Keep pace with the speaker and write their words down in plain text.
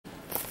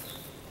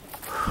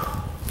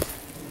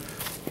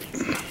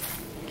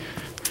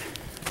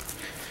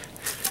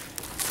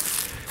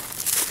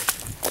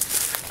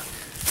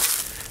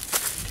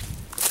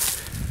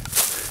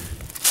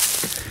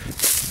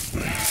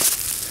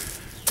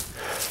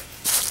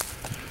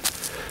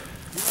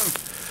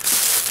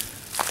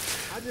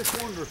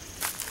just wonder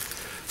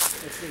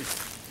if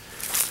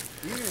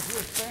any of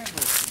his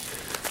family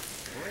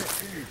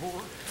left any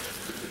horse.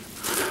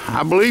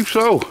 I believe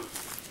so.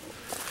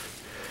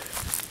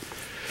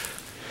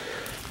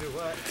 Do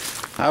what?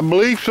 I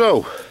believe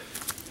so.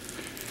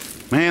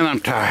 Man, I'm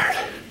tired.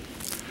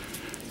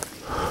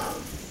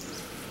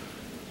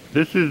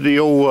 This is the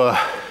old,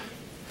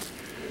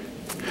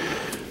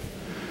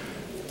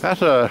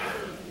 that's a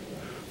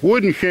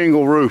wooden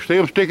shingle roof. See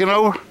them sticking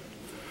over? Oh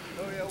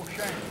yeah, old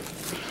shingle.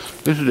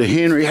 This is the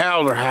Henry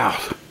Hauser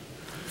house.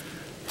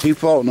 He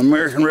fought in the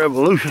American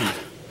Revolution.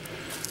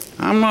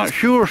 I'm not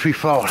sure if he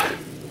fought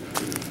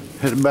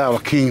at the Battle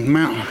of Kings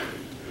Mountain.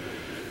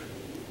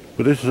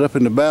 But this is up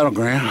in the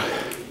battleground.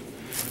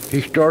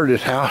 He started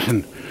this house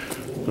in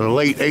the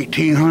late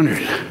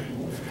 1800s.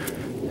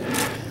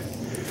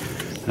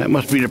 That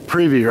must be the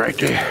privy right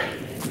there.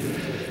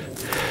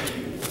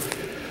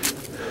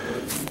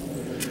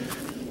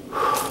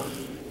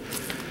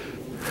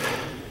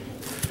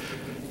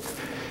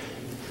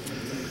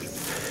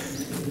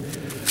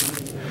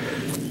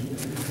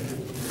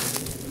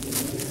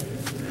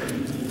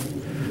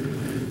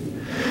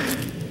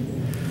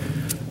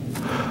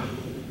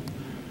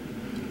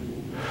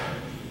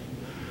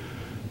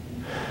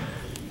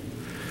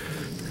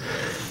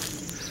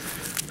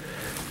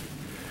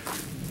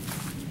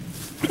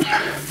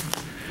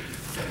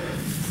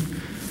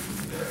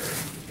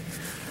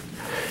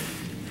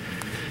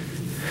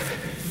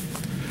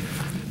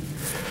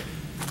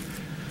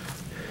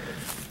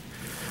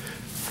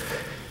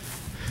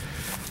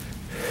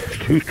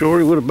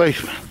 Two-story with a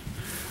basement.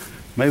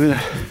 Maybe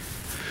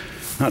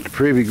that's not the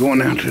privy going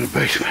down to the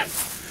basement.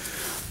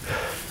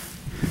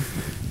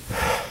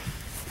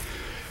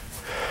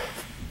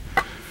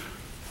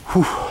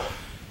 Whew.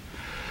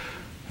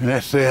 And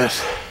that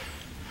says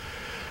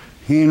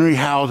Henry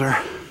Hauser,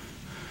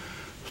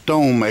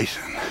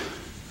 stonemason,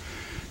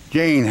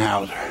 Jane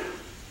Hauser,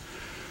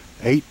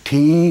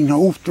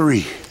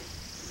 1803.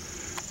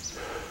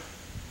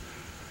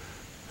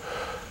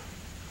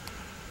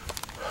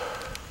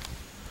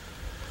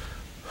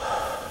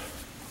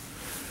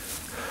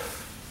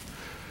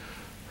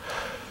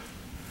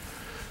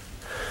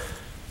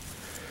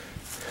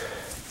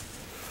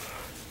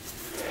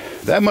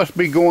 That must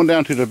be going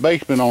down to the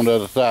basement on the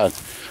other side.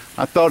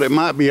 I thought it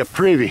might be a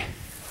privy.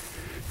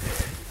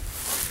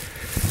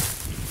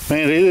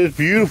 Man, it is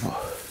beautiful.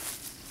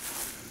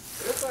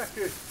 Looks like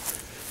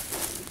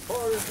this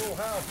part of this little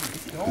house.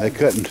 They're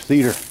cutting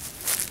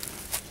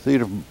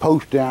cedar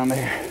post down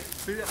there.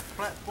 See that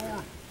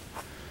platform?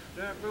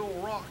 That little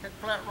rock, that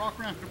flat rock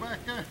around the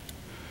back there?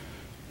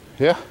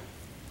 Yeah?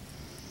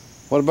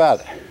 What about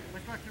it?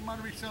 Looks like there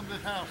might be some of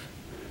this house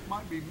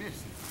might be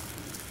missing.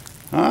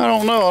 I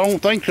don't know. I don't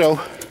think so.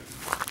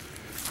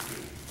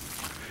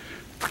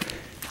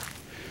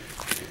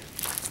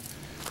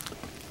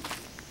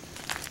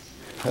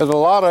 There's a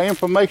lot of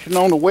information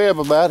on the web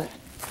about it.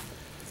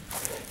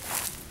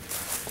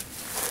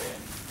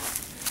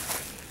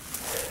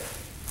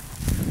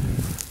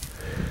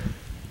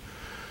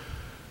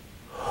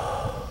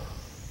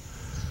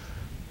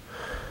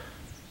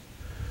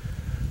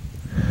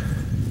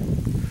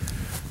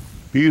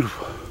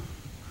 Beautiful.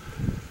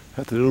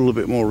 Have to do a little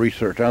bit more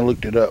research. I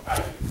looked it up.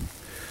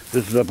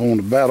 This is up on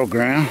the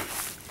battleground.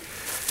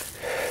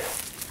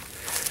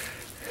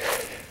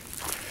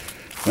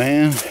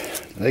 Man,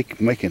 they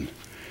making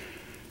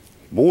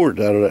boards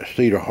out of that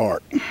cedar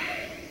heart.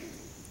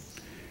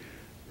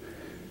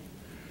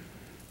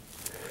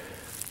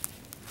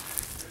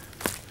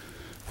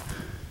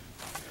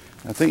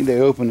 I think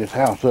they open this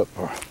house up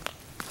for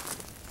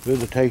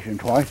visitation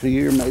twice a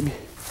year, maybe.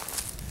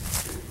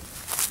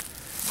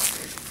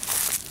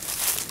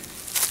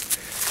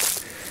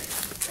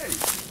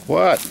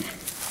 What? Is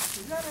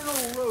that an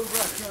old road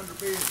right yonder,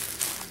 Ben?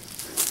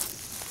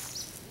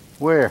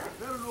 Where? Is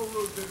that an old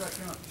road right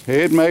yonder?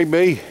 It may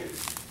be.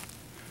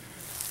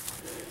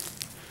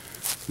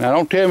 Now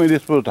don't tell me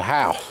this was the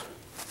house.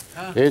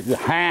 Huh?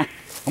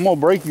 I'm gonna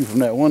break you from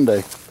that one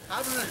day.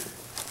 I don't know.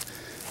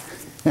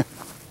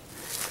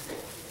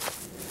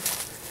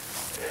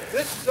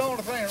 This is the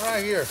only thing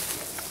right here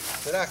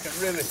that I can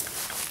really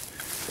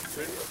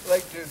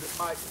relate to that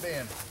might have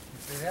been.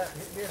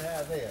 It did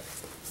have that.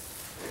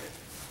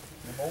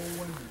 Them old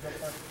windows up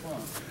at the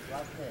front,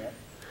 like that.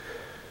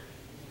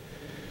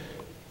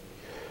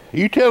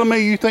 You telling me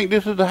you think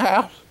this is the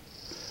house?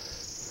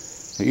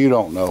 You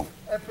don't know.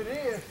 If it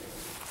is,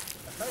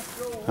 if that's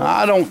the old road,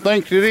 I don't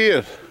think it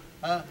is.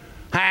 huh?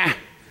 Ha!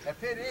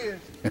 If it is,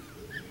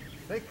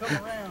 they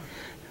come around,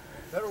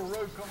 that old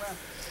road come around.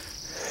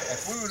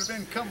 If we would have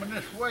been coming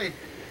this way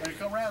and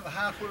come around, the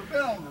house would have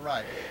been on the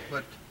right.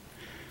 But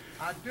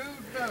I do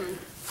know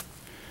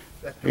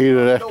that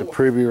Either that's the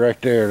privy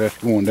right there, that's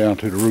going down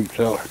to the root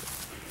cellar.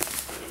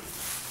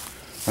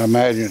 I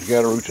imagine it's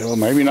got a root cellar,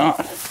 maybe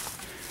not.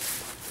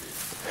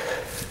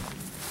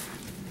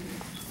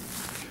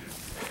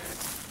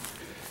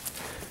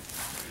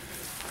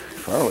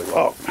 Fairly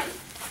locked.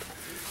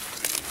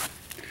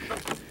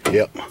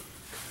 Yep.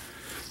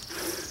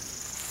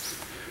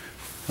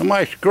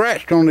 Somebody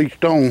scratched on these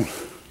stones.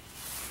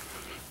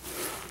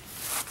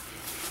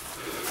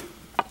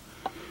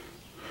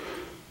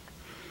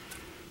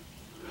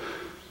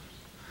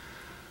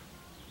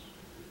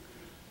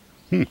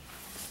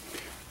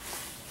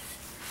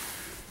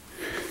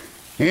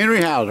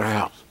 Henry Hauser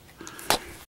House.